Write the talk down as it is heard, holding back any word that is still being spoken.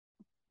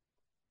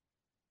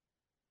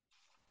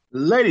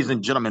Ladies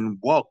and gentlemen,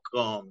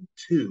 welcome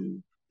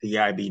to the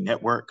IB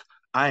Network.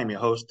 I am your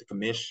host, the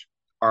Commish,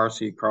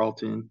 RC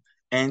Carlton,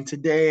 and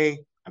today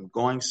I'm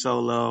going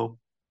solo.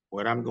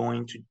 What I'm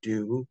going to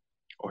do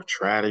or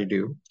try to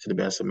do to the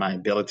best of my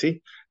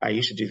ability. I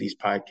used to do these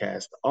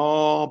podcasts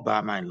all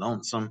by my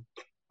lonesome,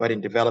 but in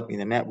developing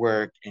the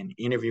network and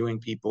interviewing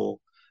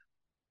people,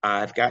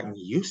 I've gotten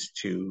used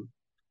to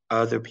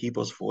other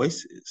people's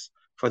voices.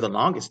 For the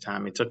longest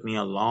time, it took me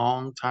a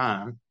long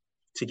time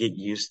to get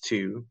used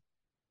to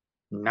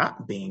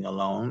not being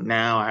alone.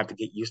 Now I have to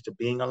get used to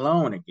being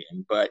alone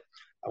again. But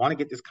I want to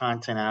get this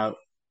content out.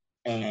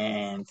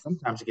 And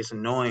sometimes it gets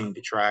annoying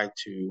to try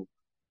to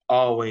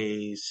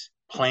always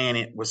plan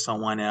it with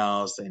someone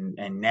else and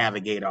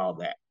navigate all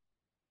that.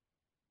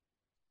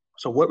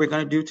 So, what we're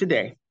going to do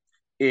today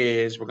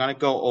is we're going to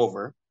go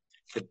over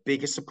the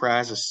biggest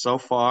surprises so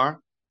far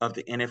of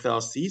the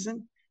NFL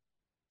season.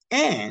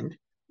 And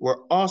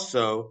we're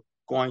also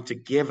going to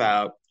give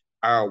out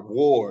our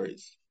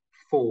awards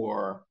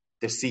for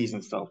the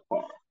season so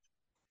far.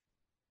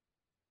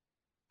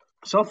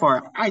 So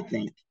far, I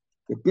think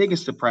the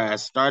biggest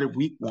surprise started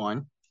week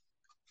one,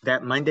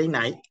 that Monday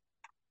night.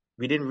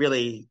 We didn't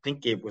really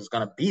think it was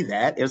going to be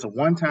that. It was a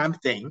one time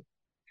thing.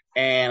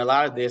 And a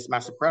lot of this, my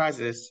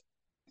surprises,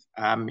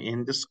 I'm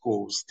in the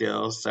school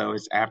still. So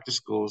it's after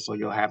school. So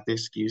you'll have to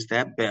excuse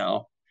that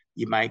bell.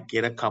 You might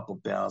get a couple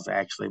bells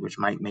actually, which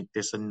might make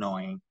this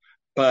annoying.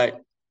 But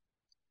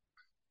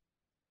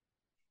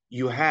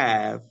you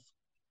have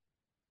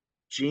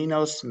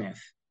Geno Smith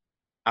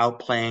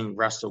outplaying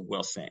Russell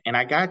Wilson. And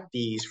I got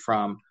these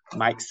from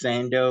Mike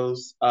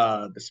Sandoz,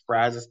 the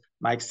surprises,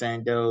 Mike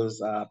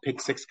Sandoz pick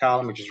six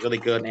column, which is really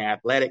good in the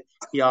athletic.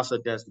 He also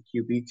does the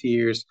QB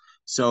tiers.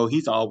 So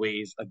he's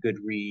always a good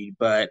read.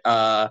 But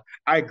I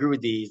agree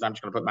with these. I'm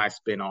just going to put my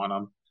spin on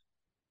them.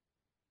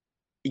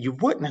 You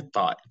wouldn't have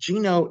thought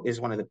Geno is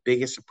one of the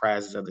biggest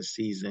surprises of the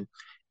season.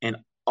 And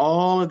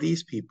all of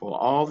these people,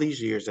 all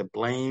these years that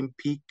blamed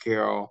Pete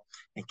Carroll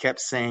and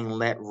kept saying,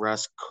 let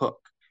Russ cook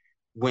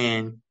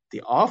when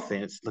the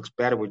offense looks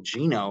better with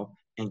Geno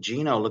and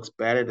Geno looks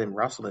better than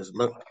Russell has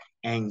looked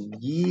in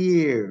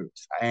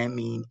years. I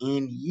mean,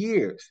 in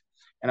years.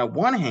 And on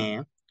one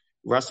hand,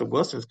 Russell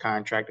Wilson's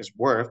contract is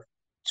worth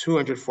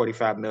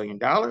 $245 million.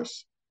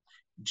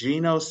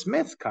 Geno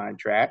Smith's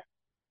contract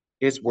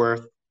is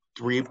worth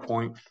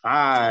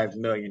 $3.5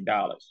 million.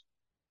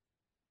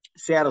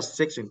 Seattle's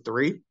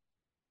 6-3.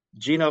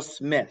 Geno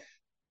Smith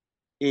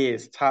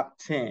is top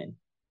 10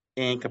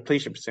 in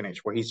completion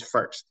percentage, where he's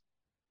first,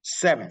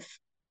 seventh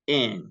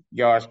in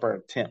yards per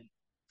attempt,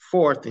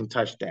 fourth in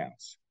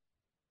touchdowns,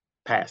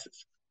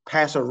 passes.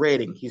 Passer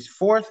rating, he's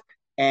fourth,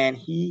 and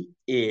he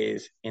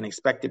is in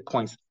expected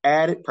points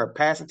added per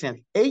pass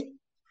attempt, eight,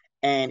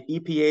 and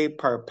EPA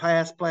per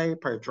pass play,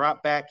 per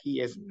drop back,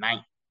 he is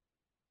ninth.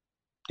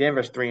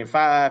 Denver's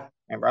 3-5,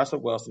 and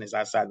Russell Wilson is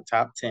outside the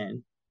top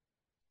 10,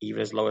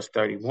 even as low as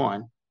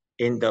 31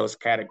 in those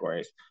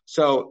categories.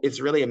 So it's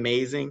really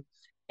amazing.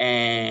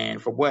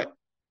 And for what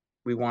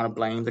we want to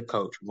blame the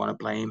coach, we want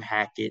to blame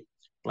Hackett,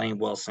 blame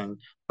Wilson.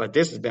 But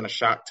this has been a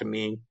shock to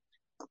me.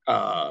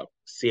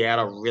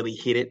 Seattle really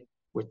hit it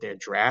with their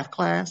draft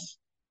class.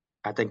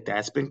 I think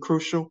that's been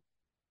crucial.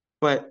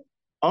 But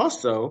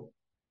also,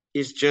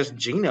 it's just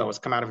Geno has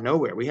come out of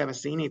nowhere. We haven't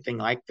seen anything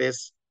like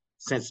this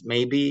since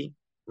maybe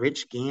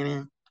Rich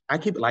Gannon. I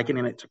keep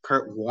likening it to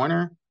Kurt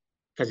Warner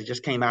because he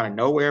just came out of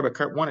nowhere. But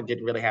Kurt Warner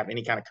didn't really have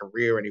any kind of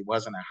career, and he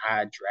wasn't a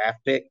high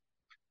draft pick.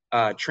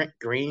 Trent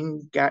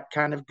Green got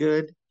kind of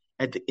good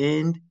at the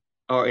end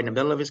or in the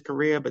middle of his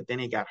career, but then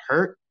he got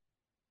hurt.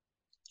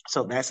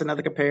 So that's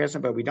another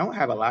comparison, but we don't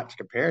have a lot to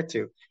compare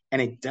to.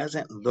 And it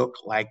doesn't look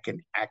like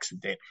an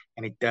accident,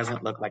 and it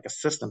doesn't look like a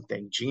system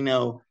thing.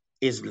 Geno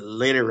is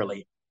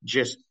literally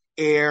just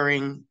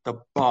airing the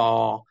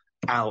ball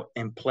out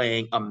and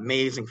playing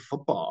amazing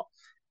football.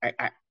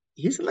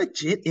 He's a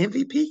legit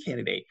MVP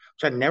candidate,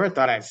 which I never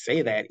thought I'd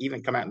say that,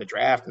 even come out in the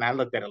draft. And I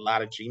looked at a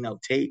lot of Geno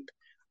tape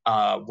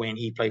when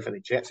he played for the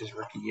Jets his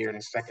rookie year and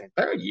his second and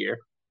third year.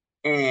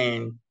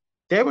 And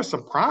there was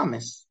some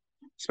promise,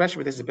 especially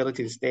with his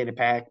ability to stay in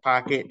the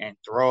pocket and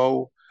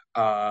throw,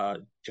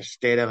 just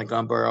stay there in the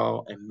gun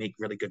barrel and make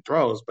really good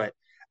throws. But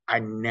I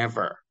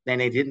never, then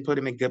they didn't put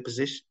him in good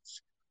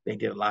positions. They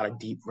did a lot of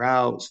deep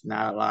routes,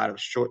 not a lot of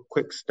short,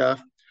 quick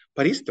stuff.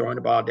 But he's throwing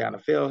the ball down the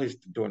field. He's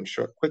doing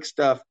short, quick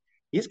stuff.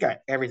 He's got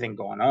everything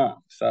going on.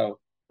 So,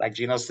 like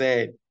Geno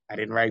said, I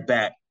didn't write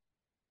back.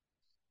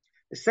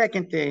 The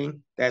second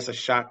thing that's a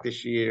shock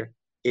this year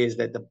is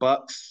that the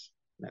Bucks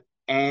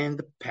and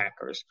the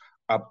Packers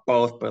are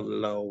both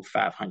below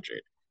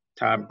 500.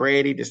 Tom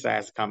Brady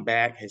decides to come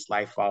back. His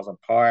life falls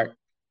apart.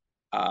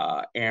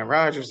 Aaron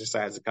Rodgers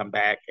decides to come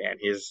back, and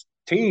his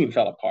team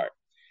fell apart.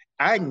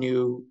 I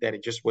knew that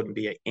it just wouldn't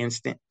be an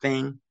instant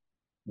thing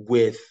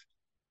with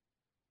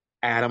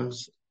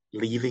Adams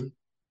leaving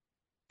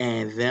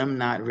and them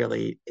not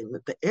really.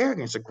 The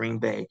arrogance of Green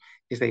Bay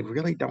is they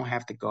really don't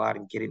have to go out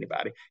and get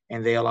anybody.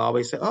 And they'll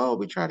always say, oh,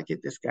 we try to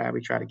get this guy, we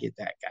try to get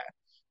that guy.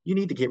 You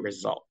need to get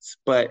results.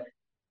 But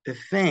the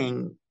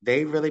thing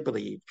they really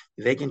believe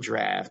they can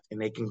draft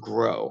and they can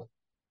grow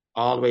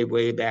all the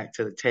way back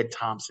to the Ted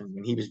Thompson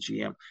when he was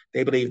GM.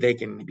 They believe they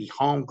can be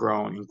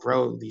homegrown and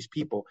grow these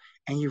people,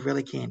 and you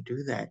really can't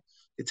do that.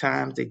 The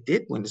times they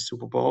did win the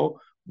Super Bowl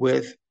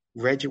with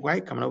Reggie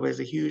White coming over as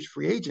a huge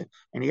free agent,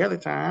 and the other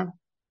time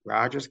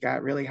Rodgers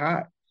got really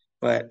hot.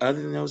 But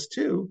other than those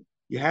two,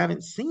 you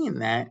haven't seen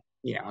that,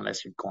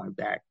 unless you're going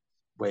back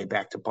way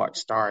back to Bart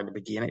Starr in the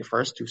beginning, the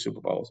first two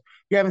Super Bowls.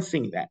 You haven't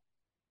seen that.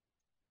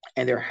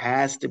 And there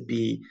has to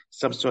be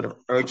some sort of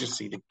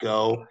urgency to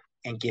go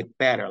and get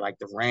better, like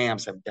the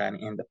Rams have done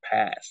in the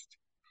past,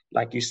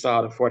 like you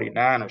saw the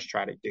 49ers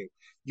try to do.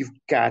 You've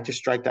got to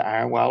strike the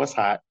iron while it's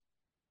hot.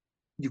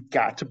 You've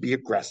got to be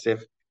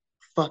aggressive.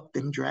 Fuck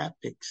them draft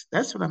picks.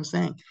 That's what I'm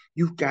saying.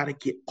 You've got to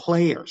get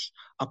players.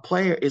 A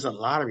player is a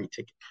lottery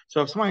ticket.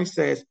 So if somebody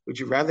says, would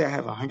you rather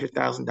have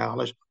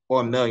 $100,000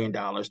 or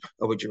 $1,000,000,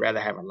 or would you rather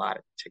have a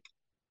lottery ticket?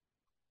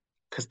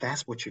 Because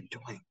that's what you're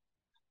doing.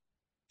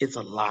 It's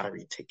a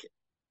lottery ticket.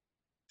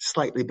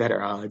 Slightly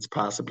better odds,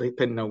 possibly,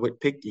 depending on what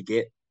pick you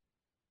get.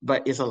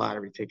 But it's a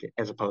lottery ticket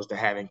as opposed to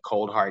having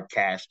cold hard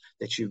cash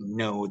that you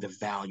know the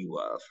value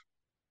of.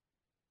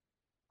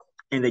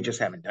 And they just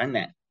haven't done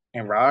that.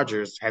 And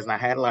Rodgers has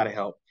not had a lot of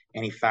help.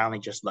 And he finally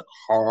just looked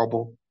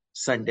horrible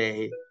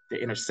Sunday. The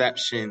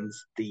interceptions,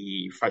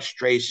 the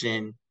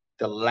frustration,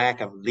 the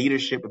lack of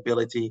leadership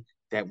ability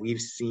that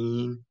we've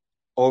seen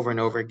over and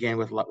over again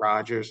with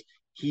Rodgers.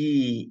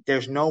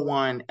 There's no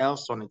one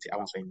else on the team. I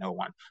won't say no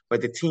one,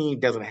 but the team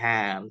doesn't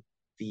have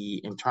the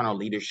internal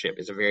leadership.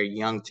 It's a very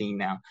young team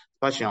now,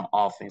 especially on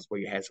offense, where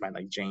you had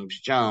somebody like James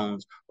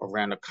Jones or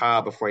Randall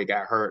Cobb before he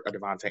got hurt, or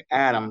Devontae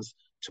Adams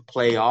to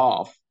play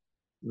off.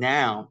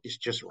 Now it's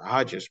just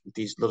Rodgers with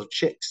these little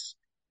chicks.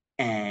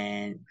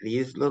 And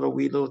these little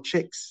wee little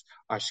chicks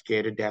are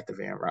scared to death of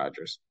Aaron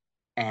Rodgers.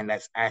 And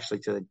that's actually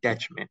to the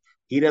detriment.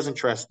 He doesn't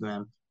trust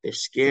them. They're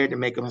scared to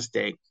make a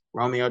mistake.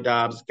 Romeo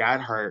Doubs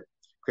got hurt.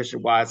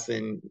 Christian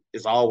Watson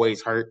is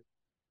always hurt.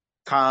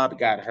 Cobb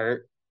got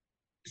hurt.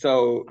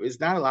 So it's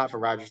not a lot for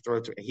Rodgers to throw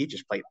to. He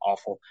just played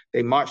awful.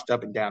 They marched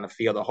up and down the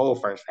field the whole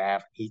first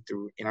half. He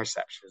threw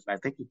interceptions. And I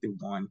think he threw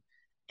one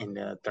in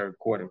the third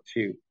quarter,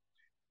 too.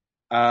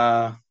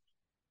 Uh,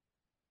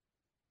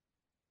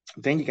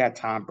 then you got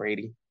Tom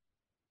Brady.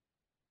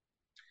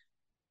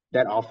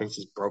 That offense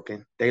is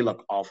broken. They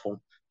look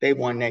awful. They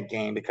won that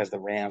game because the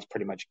Rams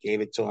pretty much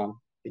gave it to them.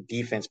 The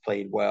defense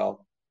played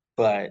well,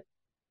 but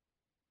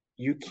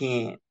you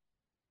can't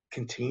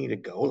continue to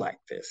go like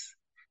this.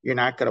 You're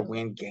not going to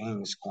win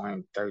games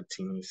scoring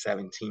 13,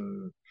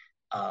 17,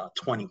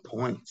 20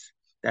 points.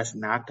 That's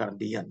not going to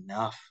be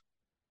enough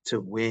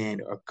to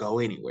win or go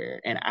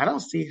anywhere. And I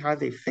don't see how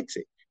they fix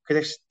it because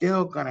they're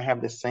still going to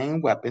have the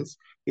same weapons.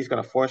 He's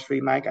going to force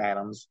feed Mike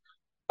Adams.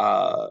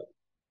 Uh,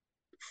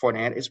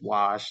 Fournette is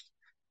washed.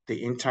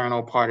 The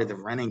internal part of the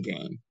running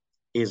game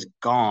is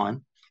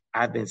gone.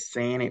 I've been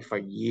saying it for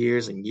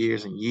years and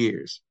years and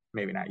years.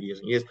 Maybe not years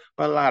and years,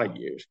 but a lot of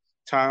years.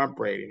 Tom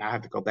Brady, and I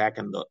have to go back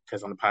and look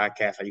because on the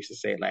podcast I used to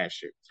say it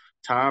last year.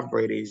 Tom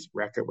Brady's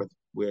record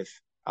with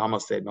I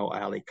almost said Mo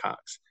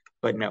Alie-Cox,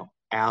 but no,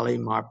 Ali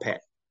Marpet,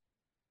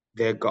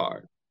 their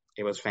guard.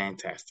 It was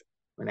fantastic.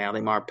 When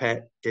Ali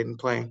Marpet didn't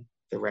play,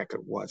 the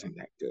record wasn't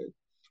that good.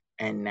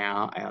 And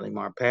now Ali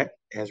Marpet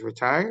has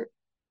retired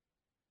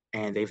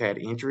and they've had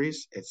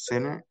injuries at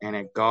center and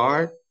at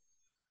guard,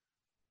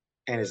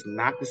 and it's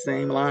not the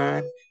same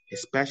line,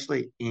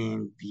 especially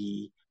in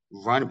the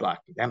run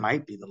blocking. That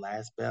might be the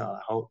last bell.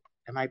 I hope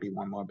there might be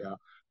one more bell,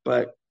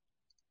 but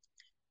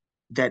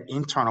that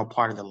internal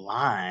part of the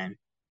line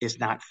is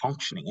not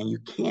functioning, and you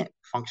can't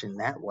function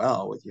that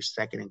well with your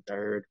second and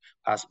third,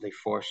 possibly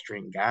fourth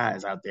string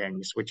guys out there, and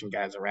you're switching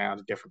guys around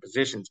to different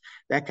positions.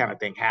 That kind of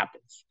thing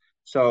happens.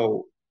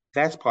 So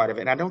that's part of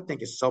it. And I don't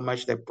think it's so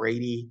much that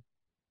Brady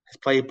has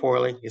played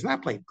poorly. He's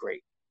not played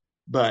great,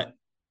 but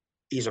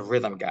he's a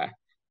rhythm guy.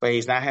 But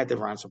he's not had the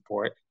run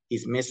support.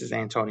 He's misses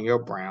Antonio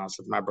Brown,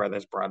 so my brother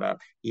has brought up.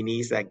 He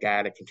needs that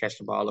guy that can catch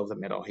the ball over the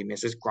middle. He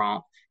misses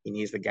Gronk. He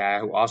needs the guy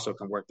who also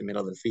can work the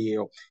middle of the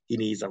field. He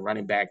needs a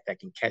running back that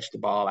can catch the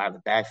ball out of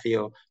the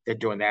backfield. They're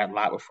doing that a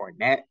lot with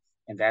Fournette,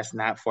 and that's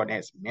not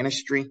Fournette's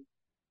ministry.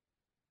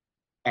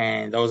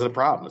 And those are the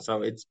problems.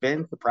 So it's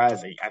been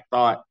surprising. I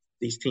thought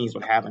these teams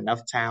would have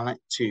enough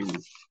talent to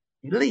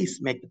at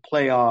least make the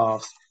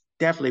playoffs,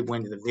 definitely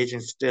win the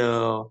division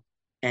still,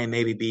 and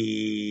maybe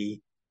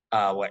be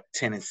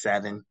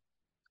 10-7,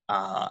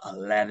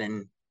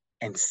 11-6,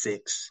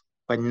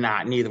 but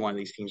not neither one of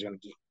these teams are going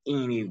to get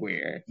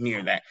anywhere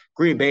near that.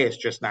 Green Bay is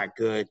just not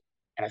good,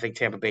 and I think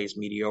Tampa Bay is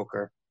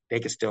mediocre. They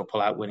can still pull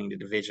out winning the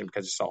division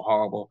because it's so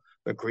horrible,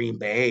 but Green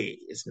Bay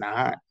is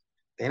not.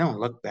 They don't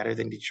look better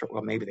than Detroit.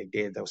 Well, maybe they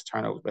did those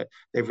turnovers, but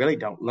they really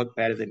don't look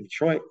better than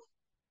Detroit.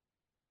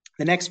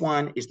 The next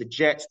one is the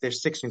Jets. They're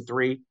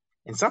 6-3,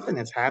 and something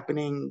that's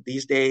happening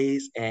these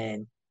days,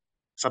 and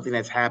something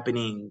that's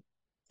happening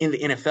in the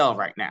NFL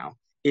right now,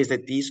 is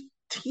that these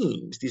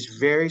teams, these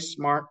very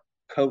smart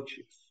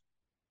coaches,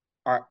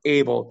 are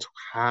able to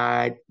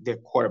hide their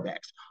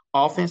quarterbacks.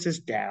 Offense is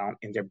down,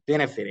 and they're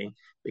benefiting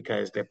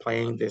because they're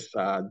playing this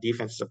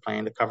defenses are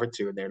playing the cover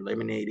two. They're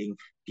eliminating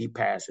deep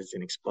passes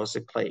and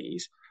explosive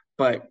plays.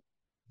 But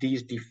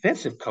these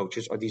defensive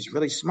coaches or these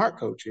really smart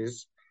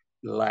coaches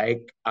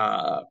like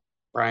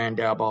Brian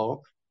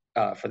Daboll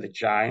for the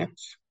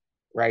Giants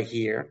right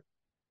here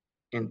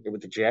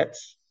with the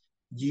Jets,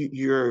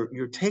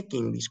 you're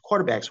taking these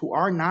quarterbacks who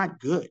are not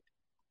good.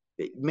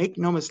 Make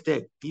no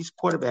mistake, these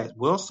quarterbacks,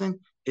 Wilson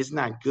is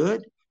not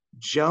good.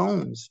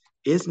 Jones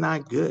is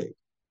not good.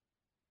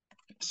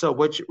 So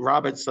what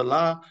Robert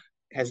Salah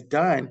has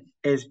done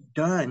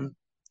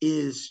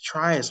is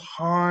try as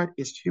hard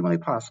as humanly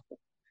possible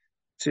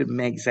to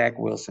make Zach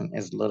Wilson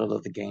as little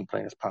of the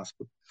gameplay as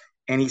possible.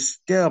 And he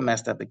still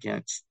messed up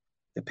against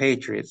the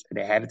Patriots.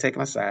 They had to take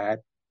him aside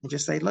and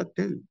just say, look,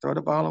 dude, throw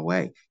the ball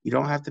away. You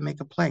don't have to make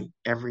a play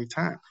every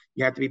time.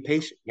 You have to be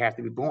patient. You have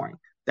to be boring.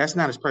 That's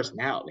not his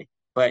personality.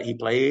 But he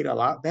played a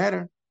lot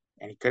better,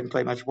 and he couldn't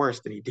play much worse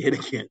than he did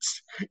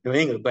against New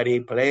England. But he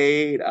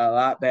played a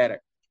lot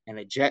better. And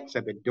the Jets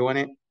have been doing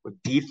it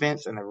with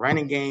defense and the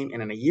running game.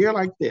 And in a year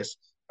like this,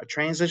 a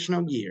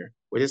transitional year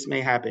where this may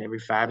happen every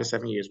 5 to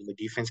 7 years when the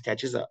defense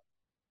catches up,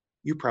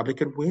 you probably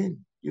could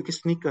win. You could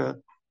sneak a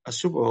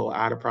Super Bowl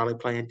out of probably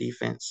playing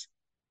defense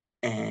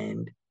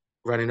and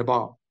running the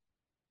ball.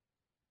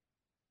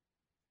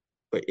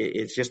 But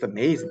it's just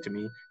amazing to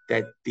me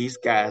that these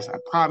guys, I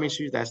promise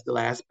you, that's the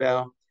last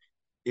bell.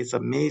 It's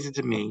amazing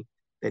to me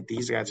that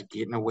these guys are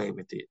getting away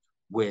with it,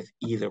 with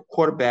either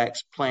quarterbacks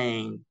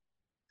playing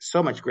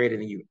so much greater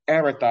than you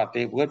ever thought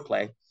they would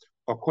play,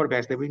 or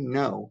quarterbacks that we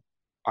know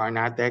are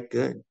not that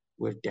good,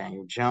 with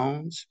Daniel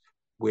Jones,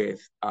 with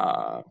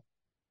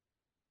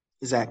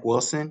Zach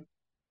Wilson,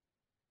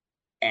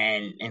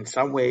 and in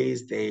some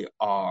ways they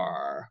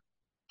are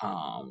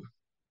um,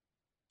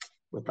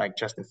 with like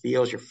Justin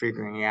Fields, you're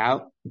figuring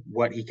out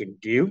what he can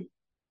do.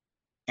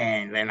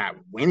 And they're not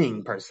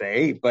winning per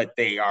se, but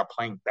they are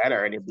playing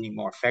better and they're being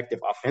more effective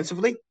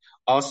offensively.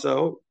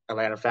 Also,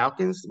 Atlanta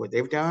Falcons, what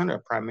they've done, a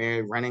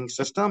primary running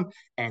system,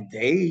 and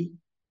they,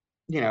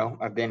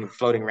 have been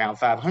floating around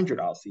 500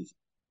 all season.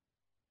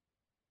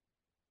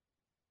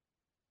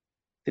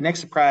 The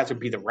next surprise would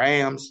be the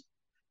Rams.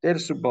 They're the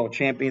Super Bowl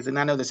champions, and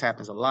I know this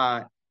happens a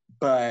lot,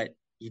 but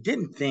you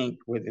didn't think,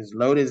 with as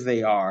loaded as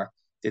they are,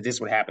 that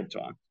this would happen to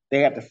them.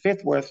 They have the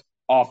fifth worst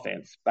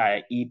offense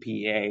by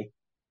EPA,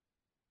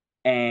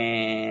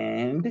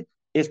 and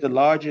it's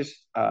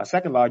the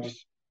second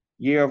largest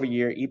year over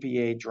year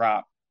EPA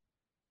drop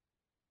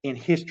in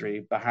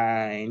history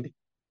behind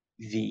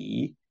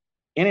the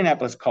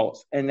Indianapolis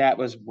Colts. And that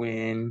was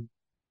when,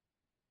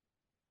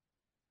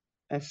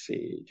 let's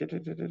see,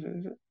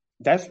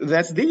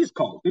 that's these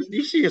Colts,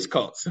 these year's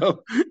Colts.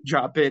 So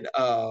dropping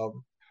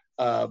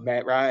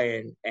Matt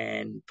Ryan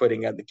and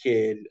putting up the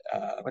kid,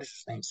 what is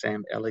his name,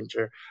 Sam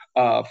Ellinger,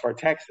 for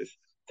Texas.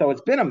 So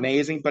it's been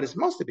amazing, but it's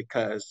mostly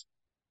because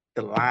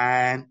the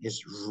line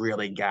has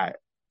really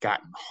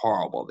gotten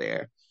horrible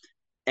there.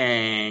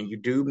 And you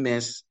do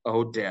miss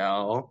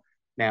Odell.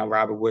 Now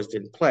Robert Woods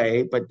didn't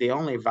play, but the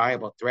only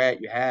viable threat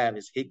you have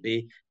is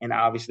Higbee and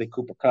obviously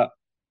Cooper Kupp.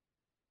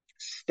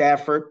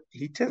 Stafford,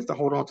 he tends to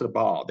hold on to the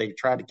ball. They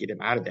tried to get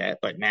him out of that,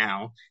 but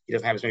now he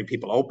doesn't have as many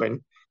people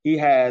open. He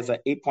has an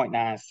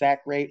 8.9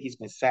 sack rate. He's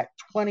been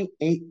sacked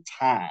 28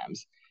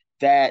 times.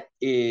 That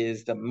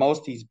is the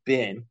most he's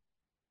been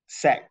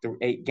sacked through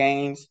 8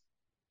 games.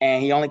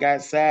 And he only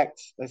got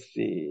sacked, let's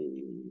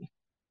see.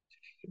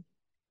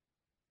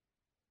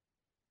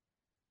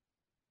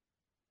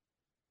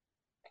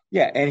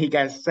 Yeah, and he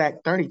got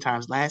sacked 30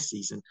 times last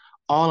season.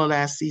 All of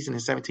last season in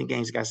 17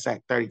 games, he got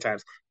sacked 30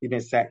 times. He's been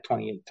sacked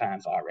 28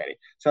 times already.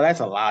 So that's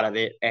a lot of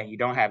it. And you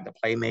don't have the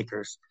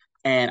playmakers.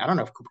 And I don't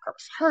know if Cooper Kupp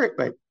is hurt,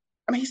 but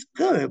I mean, he's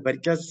good, but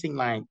it doesn't seem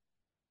like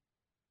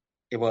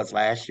it was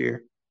last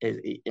year.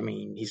 I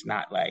mean, he's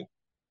not like,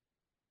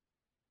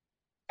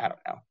 I don't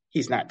know.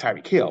 He's not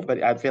Tyreek Hill,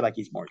 but I feel like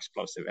he's more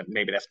explosive. And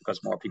maybe that's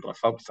because more people are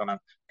focused on him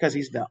because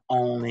he's the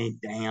only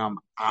damn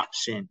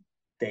option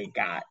they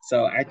got.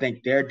 So I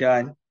think they're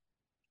done.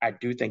 I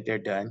do think they're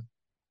done.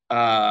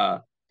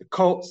 The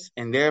Colts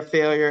and their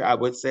failure, I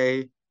would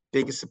say,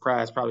 biggest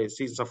surprise probably the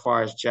season so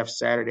far is Jeff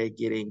Saturday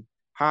getting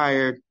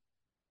hired.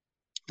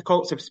 The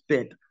Colts have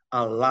spent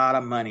a lot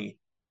of money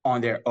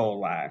on their O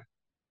line.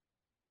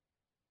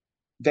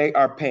 They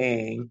are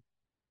paying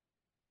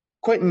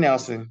Quentin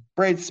Nelson,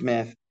 Braden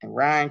Smith, and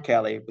Ryan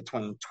Kelly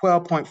between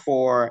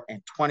 12.4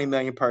 and 20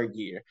 million per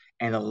year.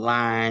 And the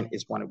line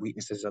is one of the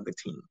weaknesses of the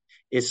team.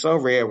 It's so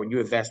rare when you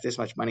invest this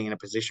much money in a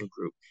position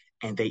group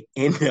and they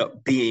end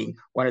up being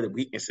one of the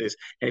weaknesses.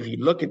 And if you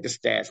look at the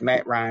stats,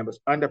 Matt Ryan was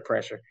under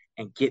pressure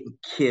and getting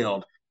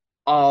killed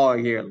all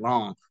year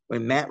long.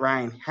 When Matt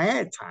Ryan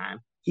had time,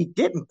 he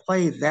didn't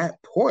play that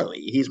poorly.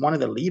 He's one of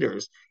the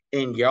leaders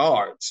in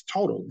yards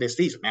total this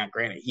season. Now,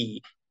 granted,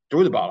 he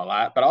threw the ball a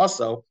lot, but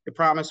also the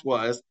promise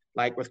was,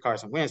 like with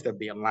Carson Wentz, there'd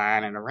be a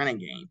line and a running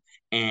game.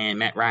 And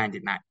Matt Ryan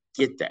did not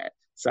get that.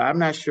 So I'm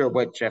not sure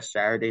what Jeff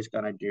Saturday's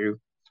going to do.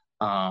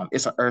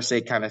 It's an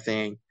Irsay kind of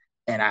thing.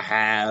 And I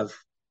have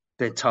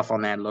been tough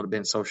on that a little bit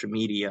in social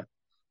media.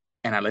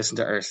 And I listen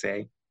to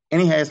Irsay.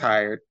 And he has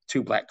hired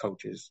two black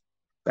coaches.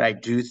 But I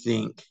do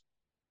think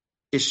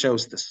it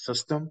shows the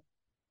system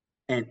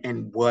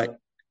and what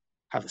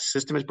how the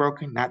system is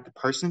broken, not the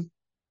person.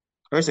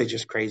 Or is they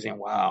just crazy and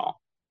wild?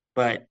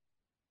 But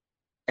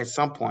at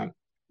some point,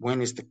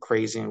 when is the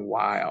crazy and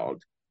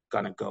wild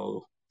gonna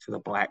go to the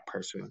black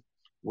person?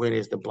 When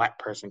is the black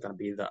person gonna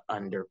be the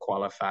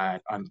underqualified,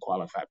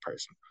 unqualified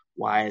person?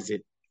 Why is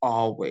it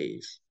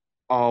always,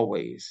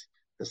 always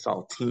the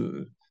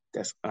saltine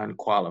that's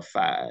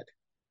unqualified,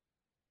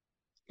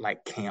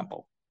 like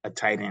Campbell, a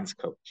tight ends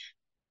coach,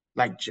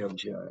 like Joe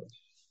Judge,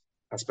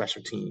 a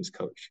special teams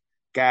coach?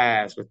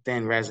 Guys with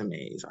thin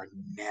resumes are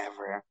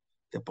never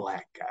the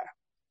black guy.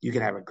 You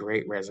can have a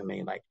great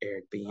resume like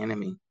Eric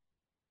Bieniemy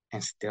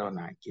and still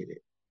not get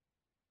it.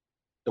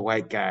 The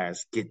white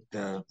guys get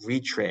the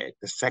retread,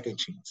 the second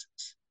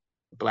chances.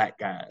 The black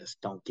guys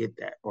don't get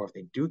that. Or if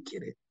they do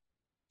get it,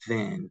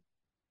 then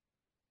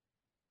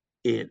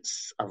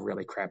it's a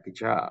really crappy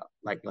job,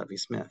 like Lovie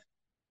Smith.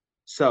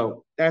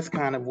 So that's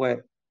kind of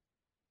what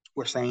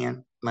we're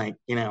saying. Like,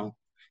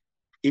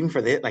 even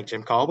for this, like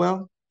Jim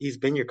Caldwell, he's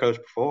been your coach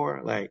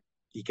before. Like,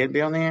 he can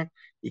be on there.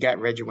 You got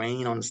Reggie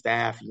Wayne on the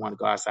staff. You want to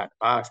go outside the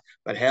box.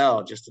 But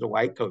hell, just to the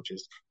white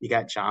coaches, you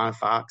got John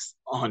Fox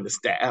on the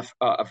staff,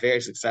 a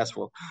very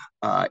successful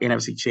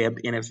NFC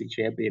champion,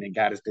 and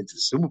got us into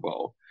the Super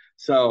Bowl.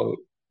 So,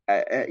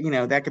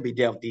 that could be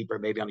delved deeper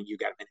maybe on the You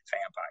Got a Minute fan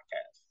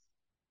podcast.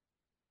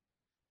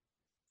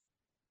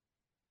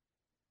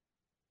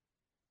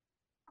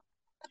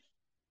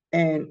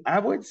 And I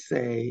would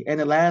say, and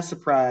the last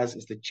surprise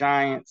is the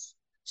Giants,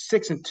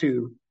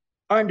 6-2,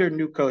 under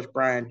new coach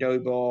Brian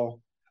Daboll.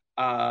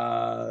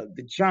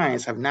 The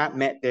Giants have not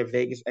met their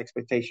Vegas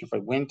expectation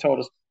for win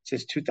totals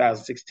since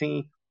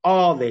 2016.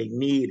 All they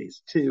need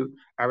is two.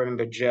 I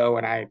remember Joe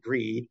and I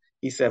agreed.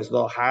 He said it was a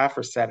little high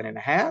for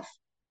 7.5,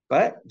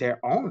 but they're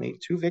only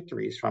two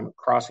victories from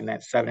crossing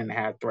that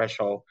 7.5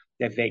 threshold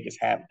that Vegas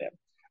have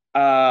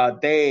them.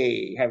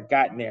 They have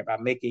gotten there by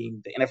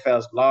making the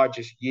NFL's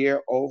largest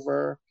year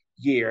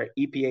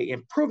EPA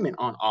improvement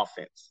on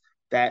offense.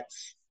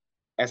 That's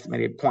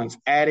estimated points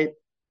added,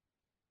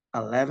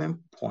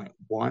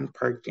 11.1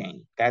 per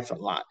game. That's a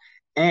lot.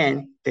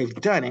 And they've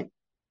done it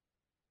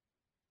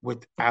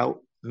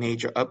without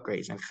major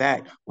upgrades. In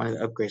fact, one of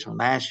the upgrades from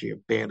last year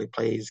barely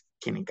plays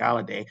Kenny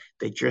Galladay.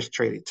 They just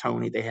traded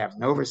Tony. They have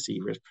no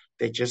receivers.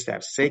 They just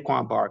have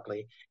Saquon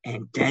Barkley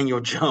and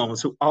Daniel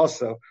Jones, who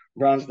also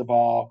runs the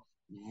ball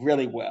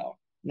really well.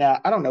 Now,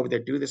 I don't know what they're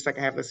doing the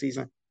second half of the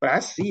season, but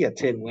I see a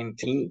 10-win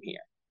team here.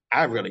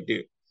 I really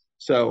do.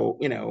 So,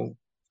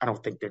 I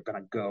don't think they're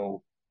going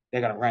to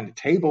run the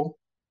table.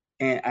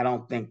 And I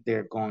don't think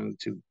they're going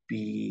to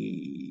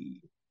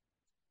be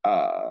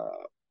uh,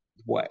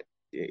 what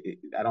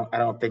I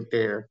don't think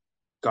they're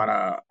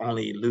gonna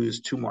only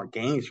lose two more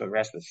games for the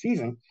rest of the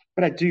season.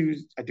 But I do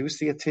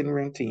see a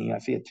 10-win team. I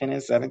see a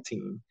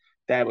 10-17.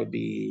 That would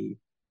be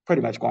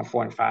pretty much going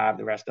 4-5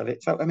 the rest of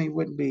it. So I mean, it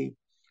wouldn't be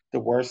the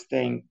worst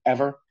thing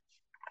ever.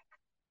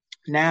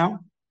 Now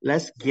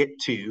let's get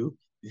to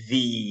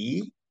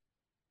the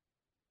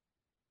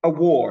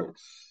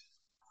awards.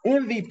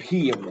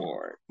 MVP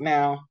award.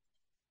 Now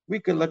we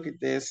could look at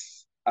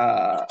this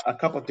a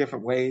couple of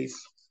different ways.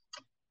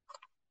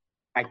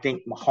 I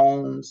think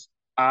Mahomes,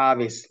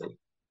 obviously,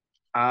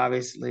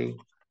 obviously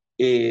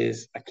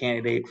is a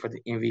candidate for the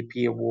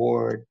MVP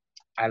award.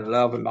 I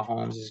love what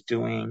Mahomes is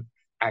doing.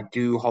 I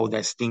do hold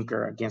that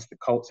stinker against the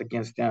Colts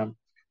against them.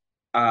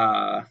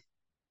 Uh,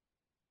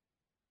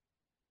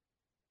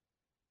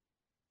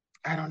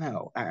 I don't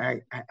know.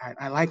 I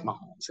like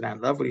Mahomes and I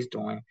love what he's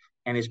doing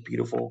and it's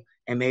beautiful.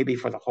 And maybe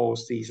for the whole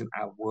season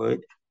I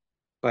would,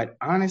 but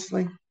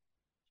honestly,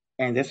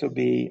 and this would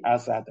be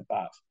outside the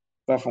box.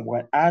 But from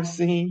what I've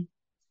seen,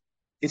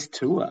 it's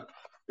Tua.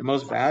 The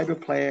most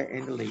valuable player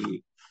in the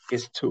league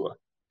is Tua.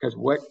 Because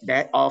what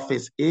that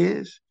offense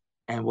is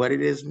and what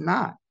it is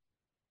not,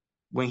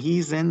 when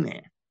he's in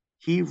there,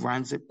 he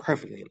runs it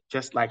perfectly,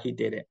 just like he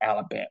did at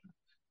Alabama.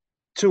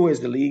 Tua is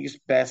the league's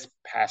best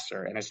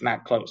passer, and it's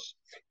not close.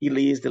 He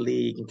leads the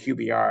league in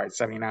QBR at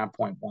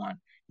 79.1,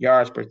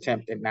 yards per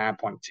attempt at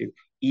 9.2,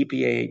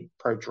 EPA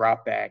per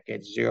dropback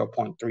at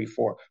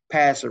 0.34,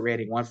 passer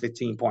rating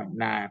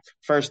 115.9,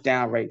 first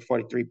down rate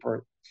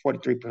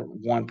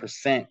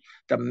 43.1%.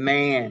 The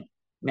man,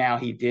 now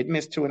he did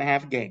miss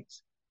 2.5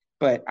 games,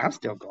 but I'm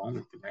still going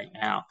with him right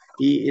now.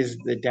 He is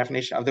the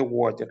definition of the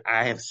award that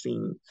I have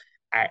seen.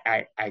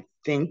 I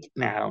think,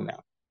 now I don't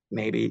know.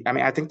 Maybe, I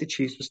mean, I think the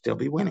Chiefs will still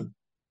be winning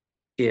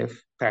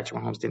if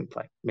Patrick Mahomes didn't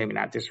play. Maybe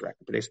not this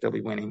record, but they still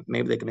be winning.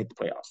 Maybe they can make the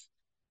playoffs.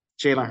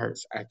 Jalen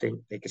Hurts, I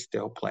think they can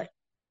still play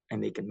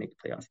and they can make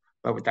the playoffs.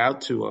 But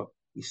without Tua,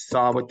 we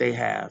saw what they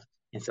have.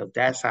 And so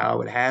that's how I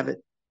would have it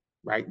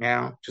right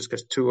now, just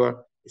because Tua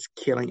is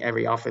killing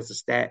every offensive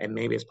stat and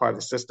maybe it's part of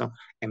the system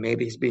and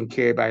maybe he's being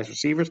carried by his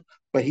receivers,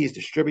 but he's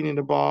distributing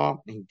the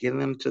ball and getting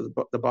them to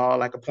the ball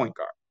like a point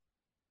guard.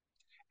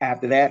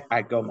 After that,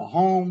 I'd go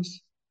Mahomes.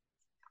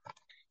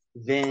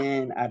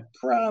 Then I'd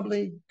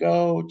probably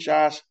go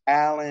Josh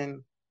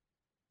Allen,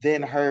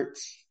 then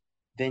Hurts,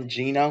 then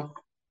Geno.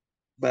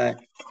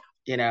 But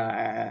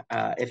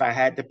if I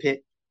had to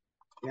pick,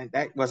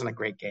 that wasn't a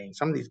great game.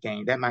 Some of these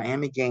games, that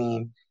Miami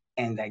game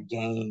and that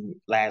game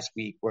last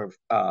week where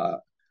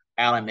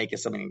Allen making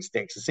so many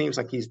mistakes. It seems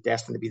like he's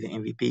destined to be the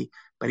MVP,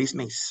 but he's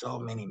made so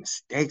many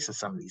mistakes in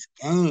some of these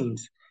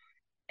games.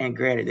 And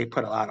granted, they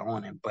put a lot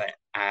on him, but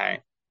I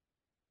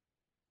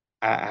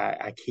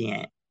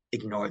can't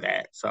ignore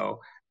that.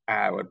 So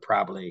I would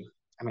probably,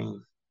 I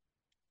mean,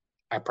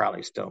 I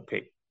probably still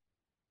pick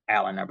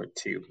Allen number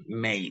two,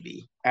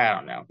 maybe. I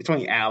don't know.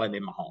 Between Allen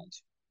and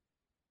Mahomes.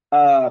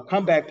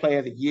 Comeback player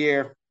of the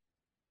year,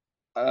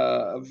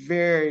 a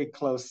very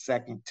close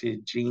second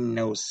to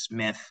Geno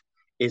Smith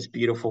is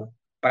beautiful.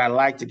 But I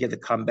like to give the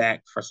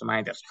comeback for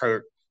somebody that's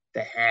hurt,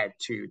 that had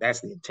to.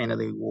 That's the intent of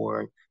the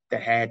award,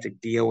 that had to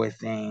deal with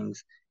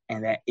things.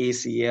 And that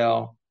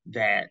ACL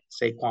that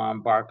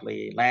Saquon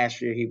Barkley,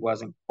 last year, he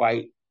wasn't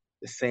quite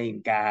the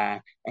same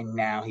guy. And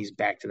now he's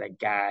back to that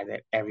guy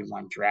that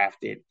everyone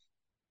drafted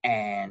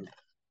and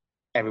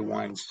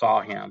everyone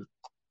saw him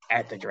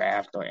at the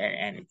draft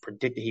and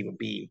predicted he would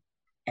be,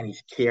 and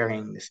he's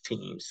carrying this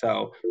team.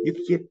 So you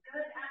can get.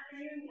 Good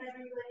afternoon,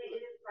 everybody.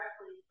 It is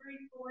roughly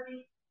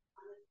 3:40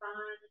 on this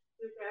fine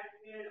Tuesday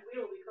afternoon. We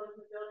will be closing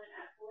the building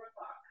at 4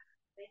 o'clock.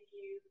 Thank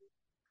you.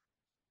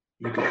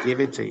 You could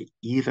give it to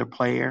either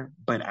player,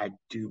 but I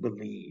do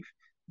believe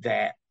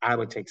that I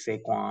would take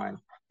Saquon.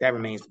 That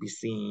remains to be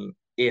seen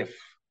if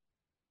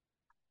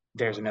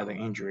there's another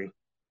injury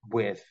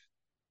with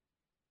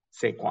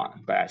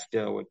Saquon, but I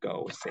still would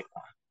go with Saquon.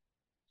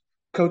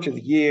 Coach of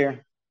the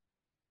year,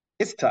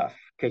 it's tough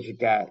because you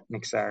got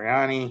Nick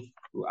Sirianni,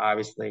 who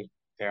obviously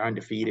they're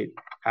undefeated.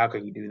 How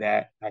could you do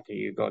that? How could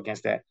you go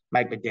against that?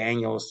 Mike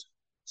McDaniels,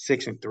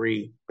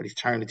 6-3, but he's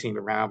turned the team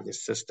around with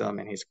his system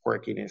and his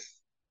quirkiness.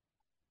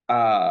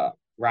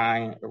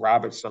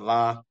 Robert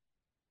Saleh,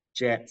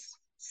 Jets,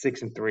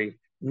 6-3.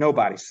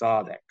 Nobody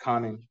saw that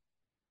coming,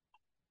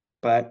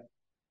 but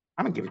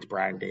I'm gonna give it to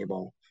Brian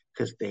Daboll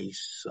because they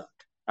suck.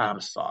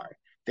 I'm sorry.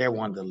 They're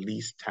one of the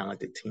least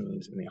talented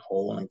teams in the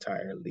whole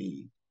entire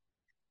league.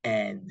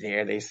 And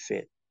there they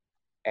sit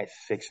at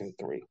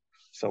 6-3.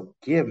 So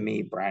give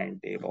me Brian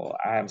Daboll.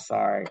 I'm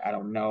sorry. I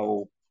don't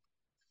know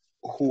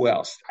who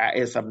else.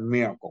 It's a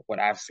miracle what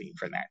I've seen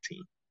from that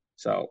team.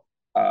 So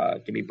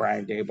give me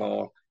Brian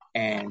Daboll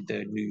and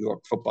the New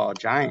York Football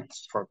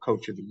Giants for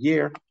Coach of the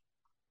Year.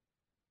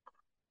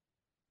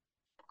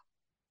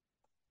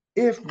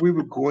 If we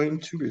were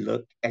going to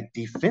look at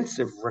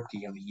Defensive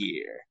Rookie of the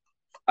Year,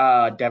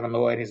 Devin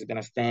Lloyd is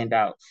going to stand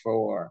out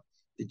for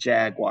the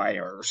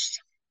Jaguars.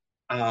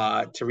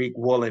 Tariq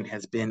Woolen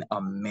has been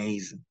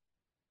amazing,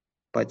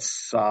 but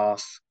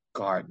Sauce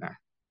Gardner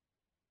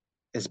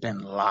has been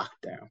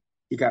locked down.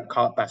 He got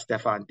caught by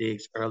Stefon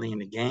Diggs early in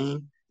the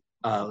game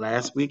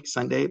last week,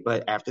 Sunday,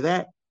 but after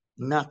that,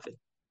 nothing.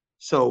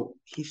 So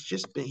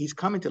he's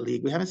coming to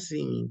league. We haven't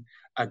seen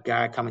a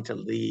guy come into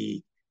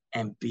league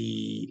and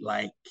be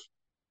like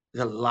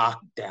the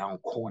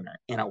lockdown corner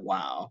in a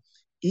while.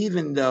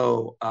 Even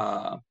though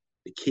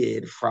the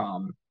kid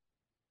from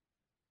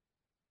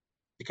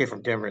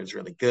Denver is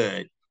really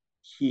good,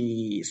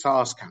 he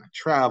Sauce kind of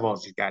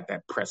travels. He's got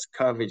that press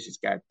coverage. He's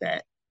got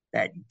that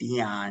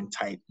Dion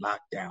type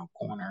lockdown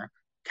corner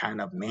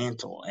kind of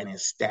mantle, and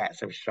his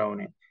stats have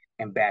shown it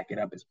and back it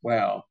up as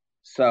well.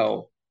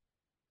 So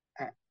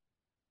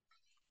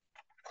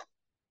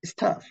it's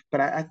tough,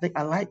 but I think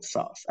I like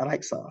Sauce. I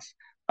like Sauce.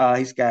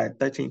 He's got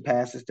 13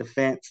 passes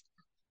defense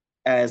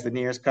as the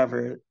nearest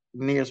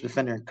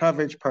defender in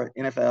coverage per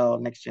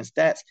NFL Next Gen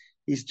Stats.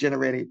 He's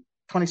generated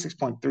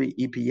 26.3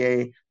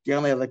 EPA. The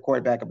only other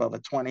quarterback above a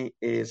 20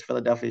 is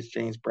Philadelphia's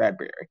James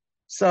Bradbury.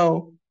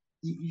 So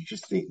you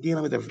just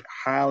dealing with a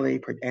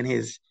highly and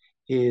his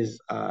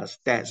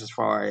stats as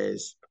far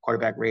as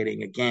quarterback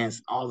rating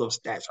against all those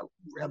stats are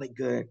really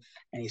good,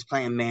 and he's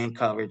playing man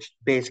coverage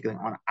basically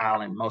on an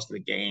island most of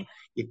the game.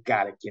 You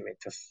got to give it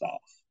to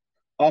Sauce.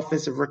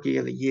 Offensive Rookie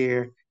of the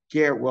Year,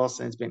 Garrett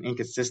Wilson's been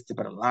inconsistent,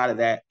 but a lot of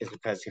that is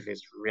because of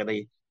his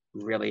really,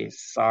 really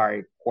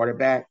sorry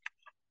quarterback.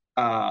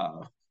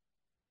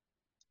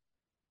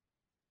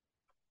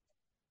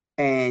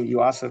 And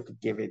you also could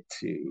give it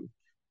to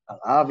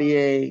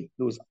Olave,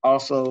 who's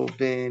also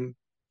been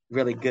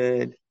really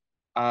good.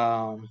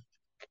 I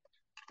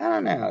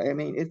don't know. I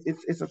mean,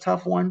 it's a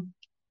tough one,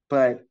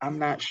 but I'm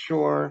not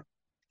sure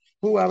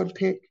who I would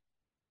pick.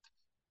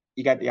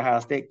 You got the Ohio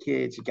State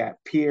kids. You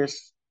got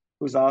Pierce,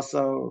 who's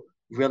also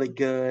really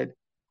good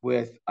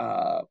with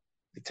the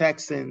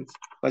Texans.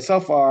 But so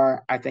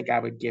far, I think I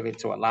would give it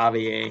to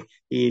Olave.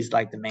 He's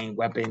like the main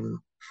weapon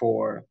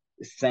for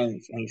the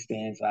Saints, and he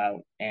stands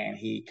out and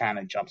he kind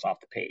of jumps off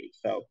the page.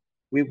 So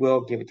we will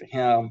give it to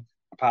him.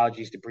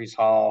 Apologies to Breece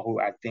Hall, who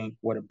I think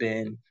would have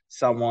been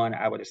someone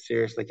I would have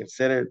seriously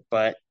considered,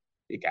 but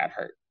he got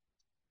hurt.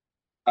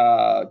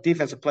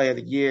 Defensive Player of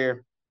the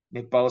Year,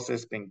 Nick Bosa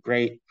has been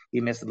great. He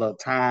missed a little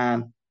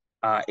time,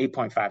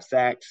 8.5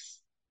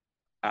 sacks.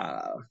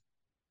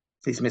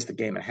 He's missed a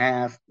game and a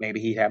half. Maybe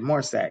he'd have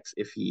more sacks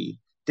if he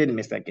didn't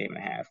miss that game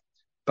and a half.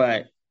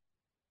 But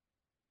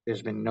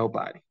there's been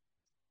nobody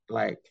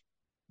like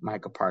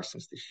Michael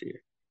Parsons this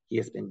year. He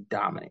has been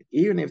dominant.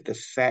 Even if the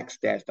sack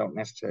stats don't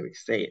necessarily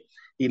say it,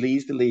 he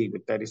leads the league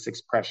with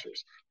 36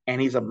 pressures, and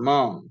he's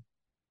among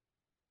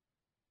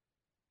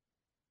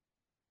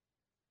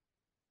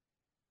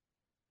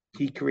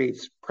he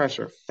creates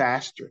pressure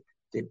faster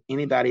than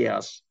anybody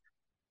else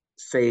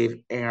save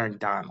Aaron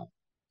Donald.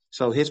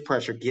 So his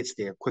pressure gets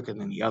there quicker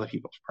than the other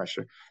people's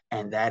pressure,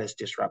 and that is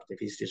disruptive.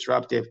 He's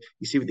disruptive.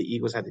 You see what the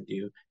Eagles had to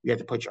do. You have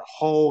to put your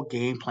whole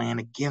game plan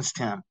against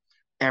him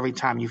every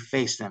time you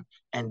face him,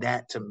 and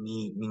that to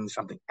me means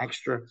something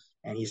extra.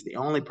 And he's the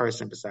only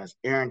person besides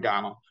Aaron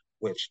Donald,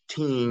 which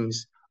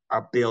teams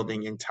are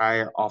building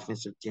entire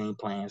offensive game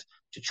plans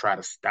to try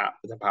to stop.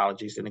 With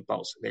apologies to Nick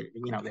Bosa,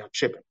 they'll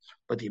chip it,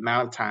 but the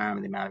amount of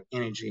time, the amount of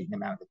energy, the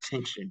amount of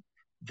attention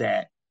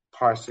that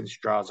Parsons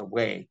draws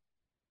away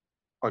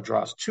or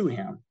draws to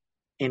him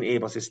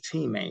enables his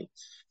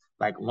teammates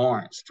like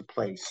Lawrence to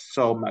play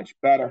so much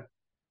better.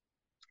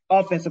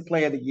 Offensive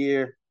player of the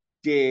year,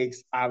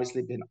 Diggs,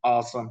 obviously been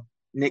awesome.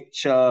 Nick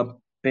Chubb,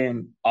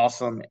 been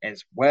awesome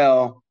as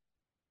well.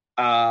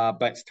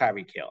 But it's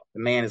Tyreek Hill.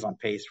 The man is on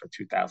pace for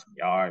 2,000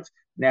 yards.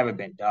 Never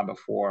been done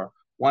before.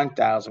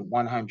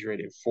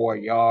 1,104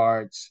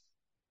 yards.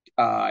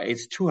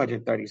 It's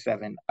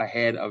 237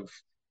 ahead of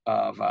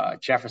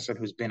Jefferson,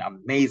 who's been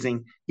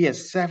amazing. He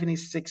has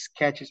 76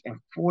 catches and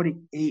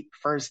 48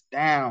 first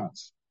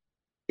downs.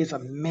 It's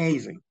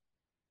amazing.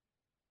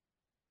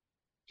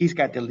 He's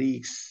got the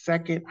league's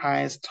second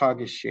highest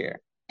target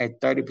share at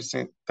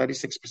 30%,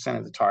 36%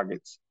 of the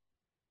targets,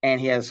 and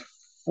he has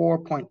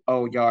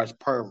 4.0 yards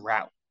per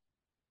route.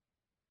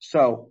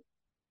 So,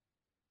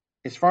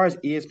 as far as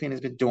ESPN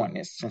has been doing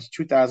this since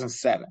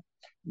 2007,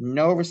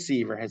 no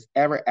receiver has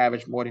ever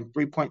averaged more than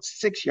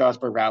 3.6 yards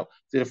per route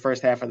through the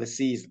first half of the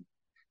season.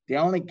 The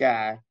only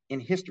guy in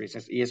history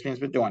since ESPN's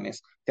been doing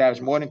this to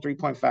average more than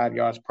 3.5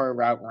 yards per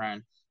route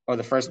run over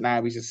the first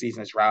 9 weeks of the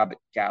season is Rob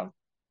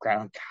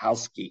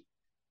Gronkowski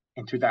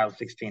in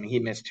 2016, and he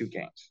missed 2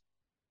 games.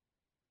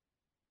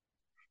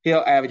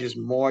 Hill averages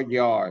more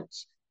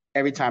yards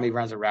every time he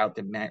runs a route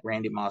than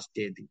Randy Moss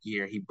did the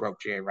year he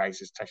broke Jerry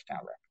Rice's touchdown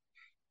record.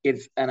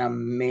 It's an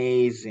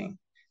amazing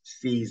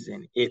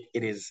season. It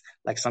is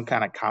like some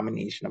kind of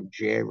combination of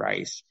Jerry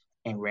Rice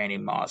and Randy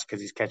Moss because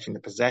he's catching the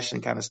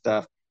possession kind of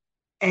stuff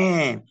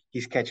and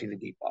he's catching the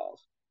deep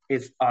balls.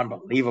 It's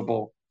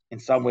unbelievable. In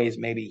some ways,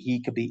 maybe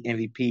he could be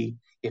MVP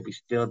if he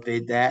still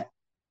did that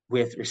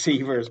with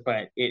receivers,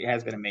 but it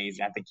has been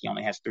amazing. I think he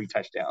only has 3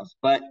 touchdowns.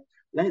 But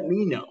let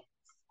me know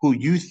who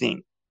you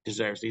think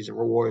deserves these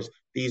awards.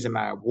 These are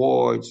my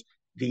awards.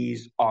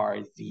 These are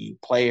the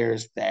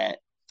players that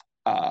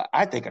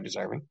I think are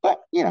deserving.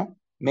 But,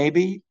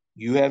 maybe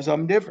you have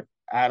something different.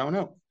 I don't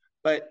know.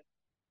 But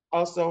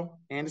also,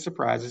 and the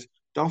surprises,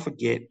 don't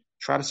forget,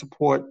 try to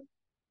support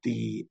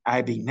the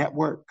IB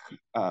network,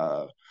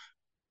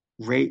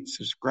 rate,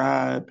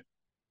 subscribe,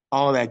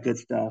 all that good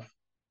stuff,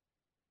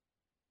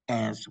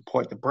 and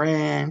support the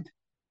brand.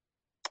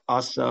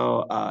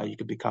 Also, you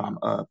can become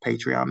a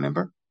Patreon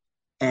member,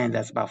 and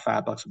that's about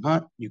 $5 a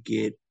month. You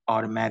get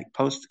automatic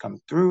posts come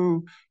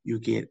through. You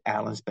get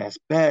Alan's best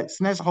bets,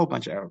 and there's a whole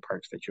bunch of other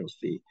perks that you'll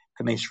see.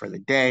 Commission for the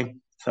day.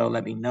 So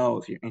let me know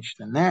if you're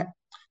interested in that.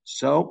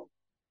 So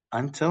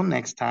until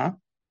next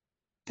time,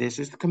 this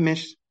is the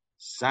commission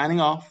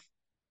signing off.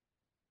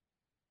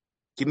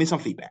 Give me some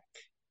feedback.